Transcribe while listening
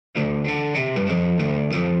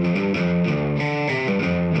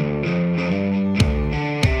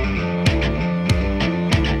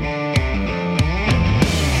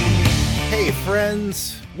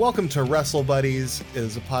Welcome to Wrestle Buddies. It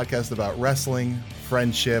is a podcast about wrestling,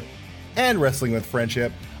 friendship, and wrestling with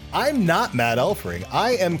friendship. I'm not Matt Elfring.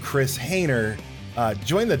 I am Chris Hayner.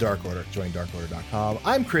 Join the Dark Order. Join darkorder.com.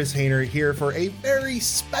 I'm Chris Hayner here for a very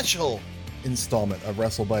special installment of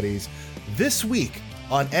Wrestle Buddies. This week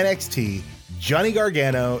on NXT, Johnny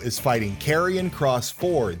Gargano is fighting Karrion Kross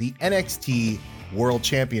for the NXT World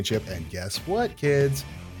Championship. And guess what, kids?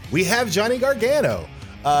 We have Johnny Gargano.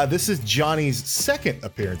 This is Johnny's second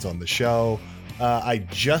appearance on the show. I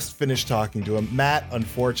just finished talking to him. Matt,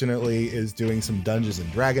 unfortunately, is doing some Dungeons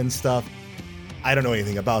and Dragons stuff. I don't know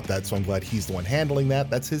anything about that, so I'm glad he's the one handling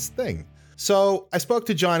that. That's his thing. So I spoke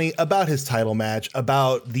to Johnny about his title match,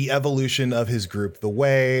 about the evolution of his group, The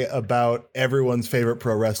Way, about everyone's favorite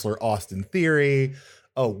pro wrestler, Austin Theory.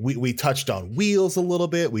 Oh, we touched on Wheels a little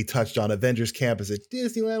bit. We touched on Avengers Campus at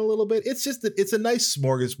Disneyland a little bit. It's just that it's a nice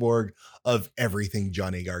smorgasbord of everything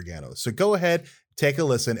Johnny Gargano. So go ahead, take a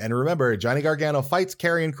listen, and remember, Johnny Gargano fights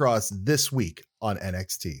Karrion Kross this week on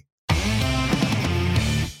NXT.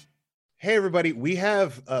 Hey, everybody. We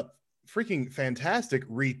have a freaking fantastic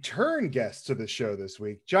return guest to the show this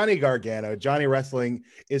week. Johnny Gargano. Johnny Wrestling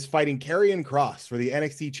is fighting Karrion Kross for the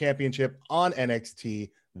NXT Championship on NXT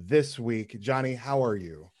this week. Johnny, how are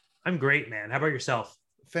you? I'm great, man. How about yourself?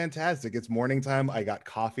 Fantastic. It's morning time. I got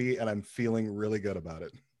coffee and I'm feeling really good about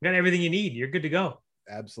it. You got everything you need. You're good to go.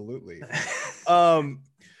 Absolutely.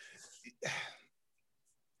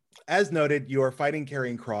 As noted, you are fighting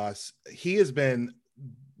Karrion Kross. He has been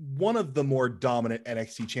one of the more dominant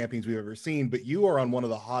NXT champions we've ever seen, but you are on one of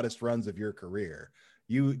the hottest runs of your career.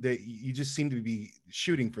 You just seem to be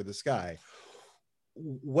shooting for the sky.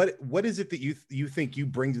 What is it that you think you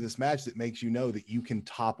bring to this match that makes you know that you can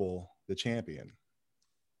topple the champion?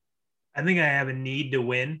 I think I have a need to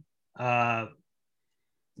win. Talk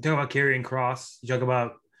about Karrion Kross. You talk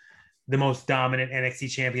about the most dominant NXT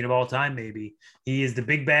champion of all time. Maybe he is the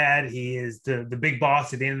big bad. He is the big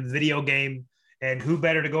boss at the end of the video game. And who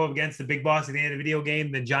better to go up against the big boss at the end of the video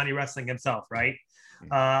game than Johnny Wrestling himself, right?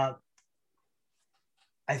 I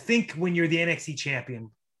think when you're the NXT champion,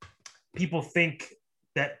 people think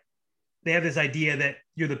that they have this idea that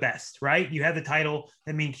you're the best, right? You have the title.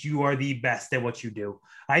 That means you are the best at what you do.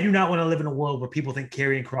 I do not want to live in a world where people think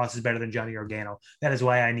Karrion Kross is better than Johnny Gargano. That is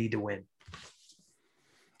why I need to win.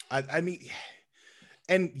 I mean,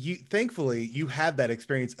 and thankfully you have that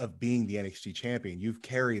experience of being the NXT champion. You've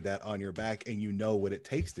carried that on your back and you know what it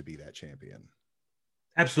takes to be that champion.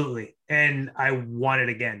 Absolutely. And I want it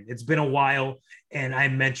again. It's been a while. And I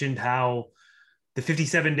mentioned how the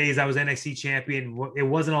 57 days I was NXT champion, it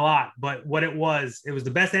wasn't a lot, but what it was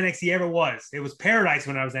the best NXT ever was. It was paradise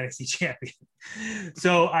when I was NXT champion.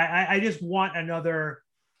 So I just want another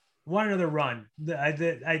run.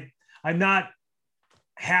 I'm not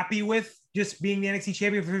happy with just being the NXT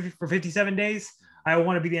champion for 57 days. I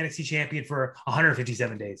want to be the NXT champion for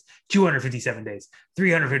 157 days, 257 days,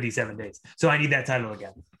 357 days. So I need that title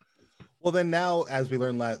again. Well, then now, as we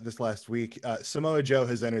learned this last week, Samoa Joe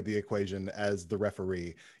has entered the equation as the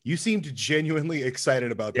referee. You seemed genuinely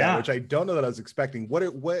excited about that, which I don't know that I was expecting.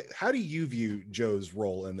 How do you view Joe's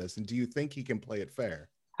role in this? And do you think he can play it fair?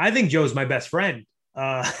 I think Joe's my best friend.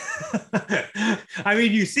 I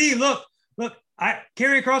mean, you see, look,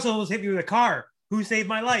 Karrion Kross almost hit me with a car. Who saved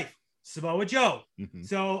my life? Samoa Joe. Mm-hmm.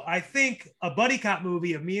 So I think a buddy cop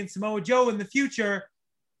movie of me and Samoa Joe in the future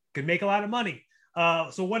could make a lot of money.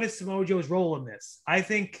 So what is Samoa Joe's role in this? I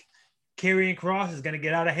think Karrion Kross is going to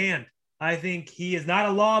get out of hand. I think he is not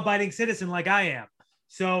a law-abiding citizen like I am.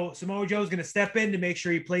 So Samoa Joe is going to step in to make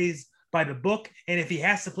sure he plays by the book. And if he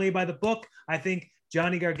has to play by the book, I think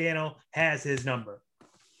Johnny Gargano has his number.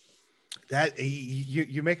 That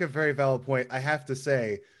you make a very valid point. I have to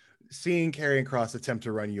say, seeing Karrion Kross attempt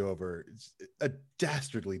to run you over, it's a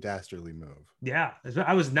dastardly move. Yeah,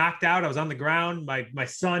 I was knocked out. I was on the ground. My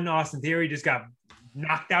son, Austin Theory, just got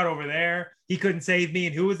knocked out over there. He couldn't save me.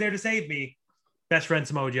 And who was there to save me? Best friend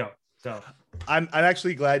Samoa Joe. So I'm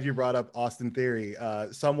actually glad you brought up Austin Theory,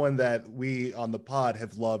 someone that we on the pod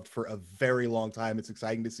have loved for a very long time. It's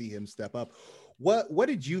exciting to see him step up. What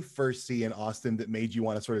did you first see in Austin that made you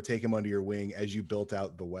want to sort of take him under your wing as you built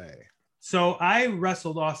out The Way? So I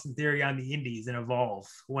wrestled Austin Theory on the Indies in Evolve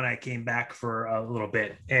when I came back for a little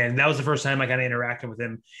bit. And that was the first time I kind of interacted with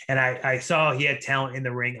him. And I saw he had talent in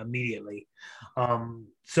the ring immediately.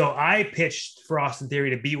 So I pitched for Austin Theory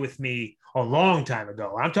to be with me a long time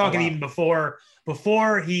ago. I'm talking even before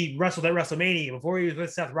he wrestled at WrestleMania, before he was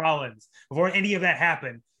with Seth Rollins, before any of that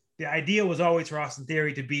happened. The idea was always for Austin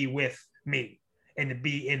Theory to be with me and to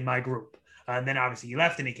be in my group. And then obviously he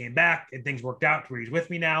left and he came back and things worked out to where he's with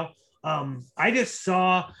me now. I just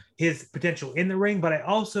saw his potential in the ring, but I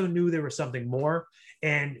also knew there was something more.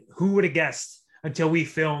 And who would have guessed until we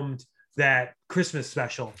filmed that Christmas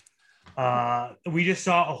special? We just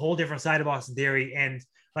saw a whole different side of Austin Theory, and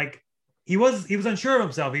like he was unsure of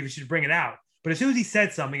himself. He should bring it out, but as soon as he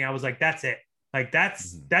said something, I was like, that's it. Like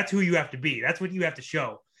that's who you have to be. That's what you have to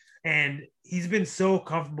show. And he's been so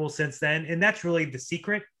comfortable since then, and that's really the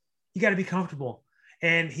secret. You got to be comfortable.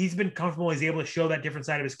 And he's been comfortable. He's able to show that different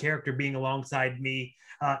side of his character being alongside me.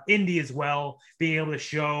 Indy as well, being able to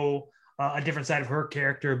show a different side of her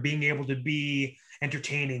character, being able to be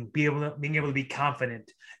entertaining, being able to be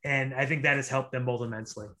confident. And I think that has helped them both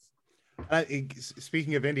immensely.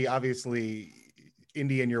 Speaking of Indy, obviously,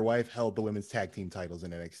 Indy and your wife held the women's tag team titles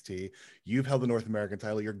in NXT. You've held the North American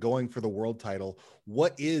title. You're going for the world title.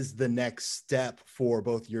 What is the next step for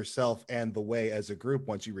both yourself and The Way as a group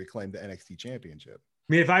once you reclaim the NXT championship?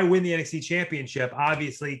 I mean, if I win the NXT championship,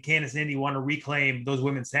 obviously Candice and Indy want to reclaim those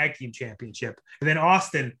women's tag team championship. And then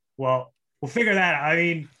Austin, well, we'll figure that out. I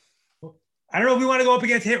mean, I don't know if we want to go up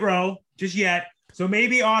against Hit Row just yet. So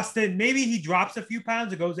maybe Austin, maybe he drops a few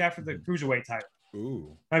pounds and goes after the cruiserweight title.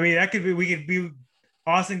 Ooh. I mean, that could be,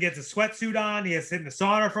 Austin gets a sweatsuit on. He has to sit in the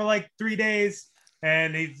sauna for like 3 days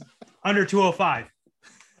and he's under 205.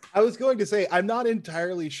 I was going to say, I'm not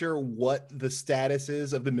entirely sure what the status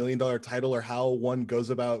is of the $1 million title or how one goes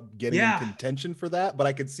about getting in contention for that, but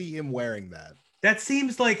I could see him wearing that. That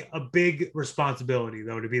seems like a big responsibility,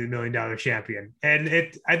 though, to be the $1 million champion. And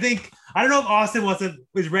I don't know if Austin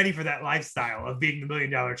was ready for that lifestyle of being the $1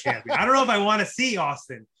 million champion. I don't know if I want to see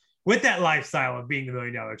Austin with that lifestyle of being the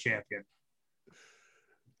 $1 million champion.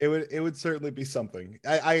 It would certainly be something.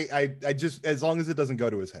 I just, as long as it doesn't go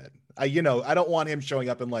to his head. I don't want him showing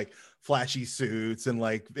up in like flashy suits and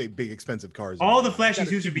like big expensive cars. All the flashy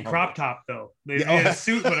suits would be crop top though. They had a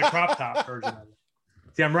suit with a crop top version of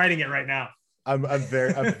it. See, I'm writing it right now. I'm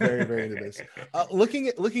very into this. Looking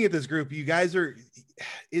at this group, you guys are,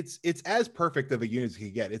 it's as perfect of a unit as you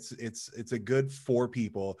can get. It's a good 4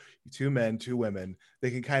 people, 2 men, 2 women. They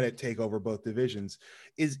can kind of take over both divisions.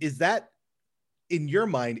 Is that, in your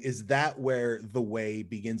mind, is that where The Way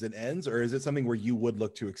begins and ends, or is it something where you would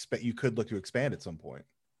look to expand? You could look to expand at some point.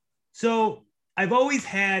 So I've always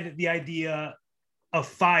had the idea of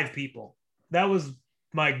 5 people. That was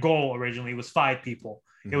my goal originally. Was 5 people.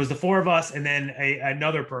 It was the 4 of us and then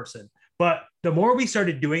another person. But the more we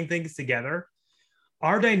started doing things together,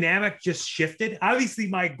 our dynamic just shifted. Obviously,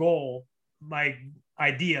 my goal, my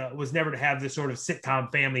idea was never to have this sort of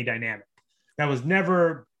sitcom family dynamic. That was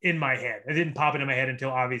never in my head. It didn't pop into my head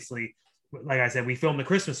until, obviously, like I said, we filmed the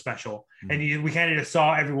Christmas special and we kind of just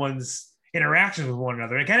saw everyone's interactions with one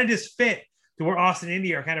another. It kind of just fit to where Austin and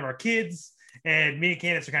Indy are kind of our kids and me and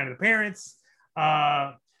Candice are kind of the parents.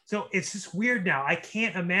 So it's just weird now. I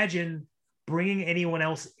can't imagine bringing anyone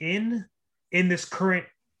else in this current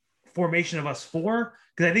formation of us 4,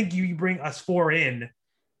 because I think you bring us 4 in,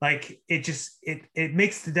 like it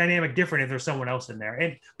makes the dynamic different if there's someone else in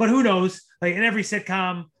there. But who knows? Like in every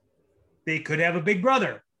sitcom, they could have a big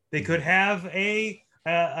brother. They could have a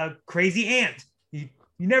crazy aunt. You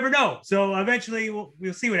never know. So eventually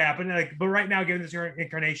we'll see what happens. Like, but right now, given this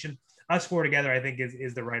incarnation, us 4 together, I think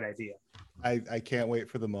is the right idea. I can't wait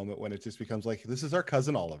for the moment when it just becomes like, this is our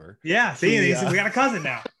cousin Oliver. Yeah, see, we got a cousin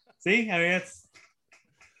now. See, I mean, it's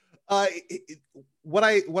what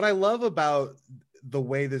I love about the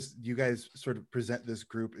way you guys sort of present this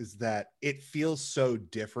group is that it feels so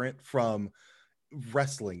different from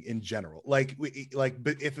wrestling in general.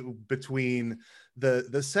 Between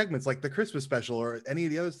the segments, like the Christmas special or any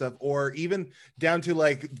of the other stuff, or even down to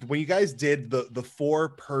like when you guys did the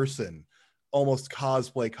 4-person almost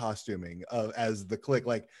cosplay costuming as the Clique,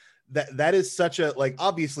 like that is such a, like,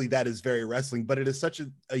 obviously that is very wrestling, but it is such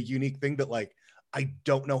a unique thing that, like, I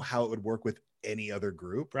don't know how it would work with any other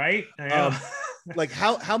group, right? I know. Like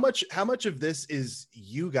how much of this is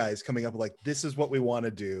you guys coming up with, like, this is what we want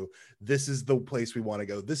to do, this is the place we want to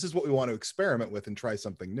go, this is what we want to experiment with and try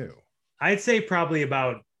something new? I'd say probably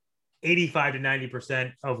about 85 to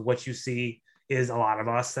 90% of what you see is a lot of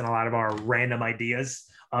us and a lot of our random ideas.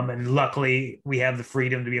 And luckily we have the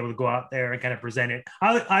freedom to be able to go out there and kind of present it.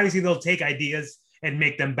 Obviously they'll take ideas and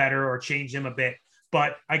make them better or change them a bit.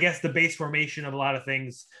 But I guess the base formation of a lot of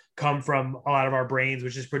things come from a lot of our brains,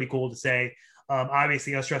 which is pretty cool to say.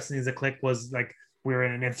 Obviously us Wrestling as a Clique was like, we were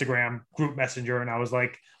in an Instagram group messenger and I was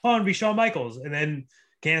like, oh, I'm gonna be Shawn Michaels. And then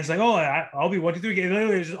Candice like, oh, I'll be 1, 2, 3.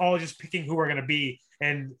 Literally just all just picking who we're going to be.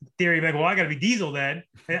 And Theory like, well, I got to be Diesel then.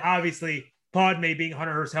 And obviously Padme being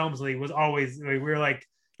Hunter Hearst Helmsley was always, like, we were like,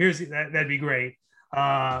 that'd be great.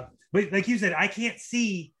 But like you said, I can't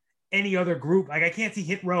see any other group. Like I can't see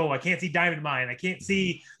Hit Row, I can't see Diamond Mine, I can't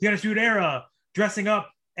see the Undisputed Era dressing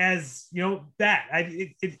up as that.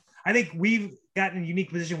 I think we've gotten in a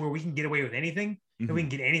unique position where we can get away with anything, and we can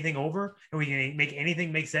get anything over, and we can make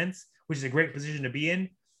anything make sense, which is a great position to be in.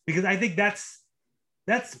 Because I think that's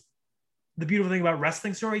the beautiful thing about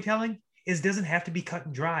wrestling storytelling is it doesn't have to be cut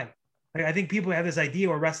and dry. Like, I think people have this idea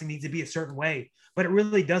where wrestling needs to be a certain way, but it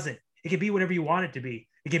really doesn't. It can be whatever you want it to be.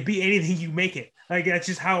 It can be anything you make it. Like, that's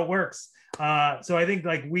just how it works. So I think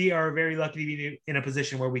like we are very lucky to be in a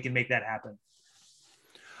position where we can make that happen.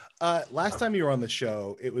 Last time you were on the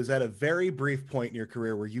show, it was at a very brief point in your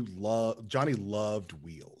career where Johnny loved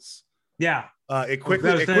wheels. Yeah. That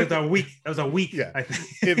was a week. Yeah. I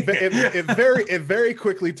think. it very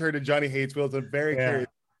quickly turned to Johnny hates wheels. I'm very curious.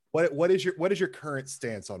 What is your current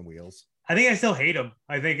stance on wheels? I think I still hate them.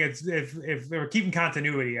 I think it's if they were keeping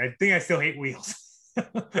continuity, I think I still hate wheels.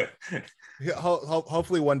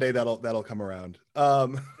 Hopefully one day that'll come around.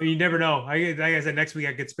 You never know. Like I said, next week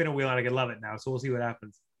I could spin a wheel and I could love it now. So we'll see what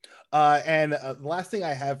happens. And the last thing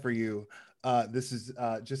I have for you, this is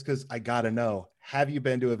just because I gotta know: have you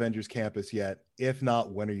been to Avengers Campus yet? If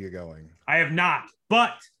not, when are you going? I have not,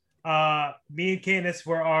 but me and Candace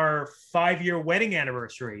for our 5-year wedding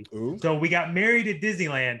anniversary. Ooh. So we got married at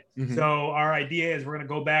Disneyland. So our idea is we're going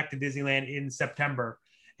to go back to Disneyland in September,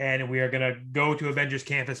 and we are going to go to Avengers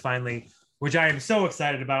Campus finally, which I am so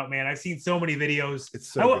excited about, man. I've seen so many videos.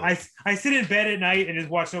 It's so I sit in bed at night and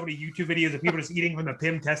just watch so many YouTube videos of people just eating from the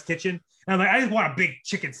PIM test kitchen. And I'm like, I just want a big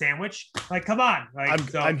chicken sandwich. Like, come on. Like,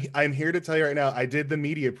 I'm here to tell you right now, I did the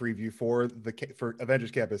media preview for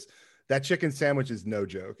Avengers Campus. That chicken sandwich is no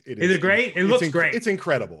joke. Is it great? It looks great. It's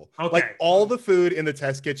incredible. Okay. Like, all the food in the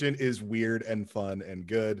test kitchen is weird and fun and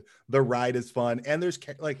good. The ride is fun. And there's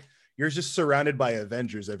like, you're just surrounded by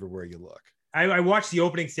Avengers everywhere you look. I watched the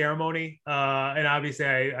opening ceremony, and obviously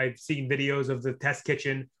I've seen videos of the test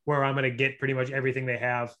kitchen where I'm going to get pretty much everything they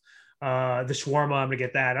have. The shawarma, I'm going to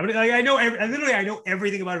get that. I know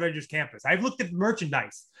everything about Avengers Campus. I've looked at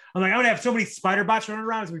merchandise. I'm like, I'm going to have so many spider bots running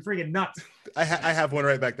around. It's going to be freaking nuts. I have one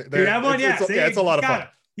right back there. You have one? It's a lot of fun.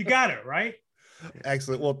 You got it, right?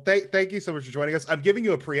 Excellent. Well, thank you so much for joining us. I'm giving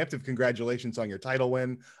you a preemptive congratulations on your title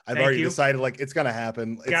win. I've already decided, like, it's going to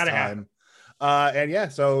happen. It's time. And yeah,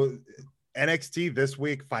 so NXT this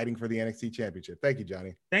week, fighting for the NXT championship. Thank you,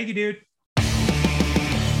 Johnny. Thank you, dude.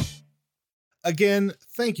 Again,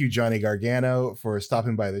 thank you, Johnny Gargano, for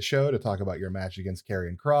stopping by the show to talk about your match against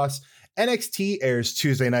Karrion Kross. NXT airs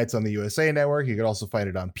Tuesday nights on the USA Network. You can also find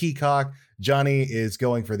it on Peacock. Johnny is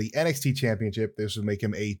going for the NXT championship. This would make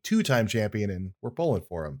him a 2-time champion, and we're pulling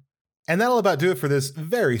for him. And that'll about do it for this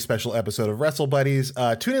very special episode of Wrestle Buddies.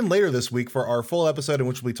 Tune in later this week for our full episode in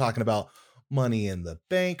which we'll be talking about Money in the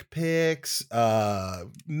Bank picks,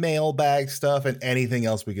 mailbag stuff, and anything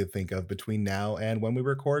else we could think of between now and when we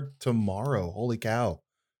record tomorrow. Holy cow.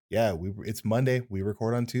 Yeah, it's Monday. We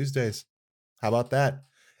record on Tuesdays. How about that?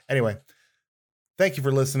 Anyway, thank you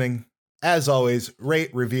for listening. As always,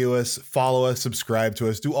 rate, review us, follow us, subscribe to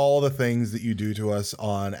us, do all the things that you do to us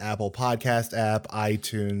on Apple Podcast app,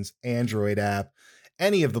 iTunes, Android app,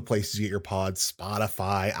 any of the places you get your pods,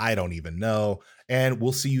 Spotify, I don't even know. And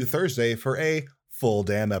we'll see you Thursday for a full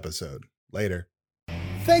damn episode. Later.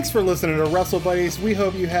 Thanks for listening to Wrestle Buddies. We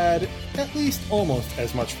hope you had at least almost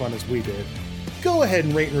as much fun as we did. Go ahead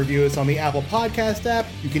and rate and review us on the Apple Podcast app.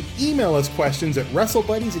 You can email us questions at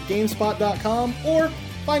WrestleBuddies@GameSpot.com or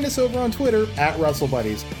find us over on Twitter at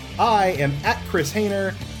WrestleBuddies. I am at Chris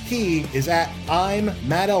Hayner. He is at I'm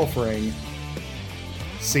Matt Elfring.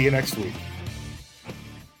 See you next week.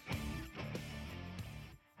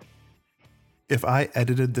 If I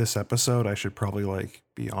edited this episode, I should probably like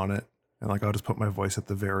be on it, and like I'll just put my voice at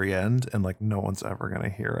the very end, and like no one's ever gonna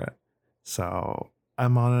hear it. So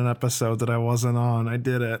I'm on an episode that I wasn't on. I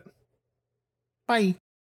did it. Bye.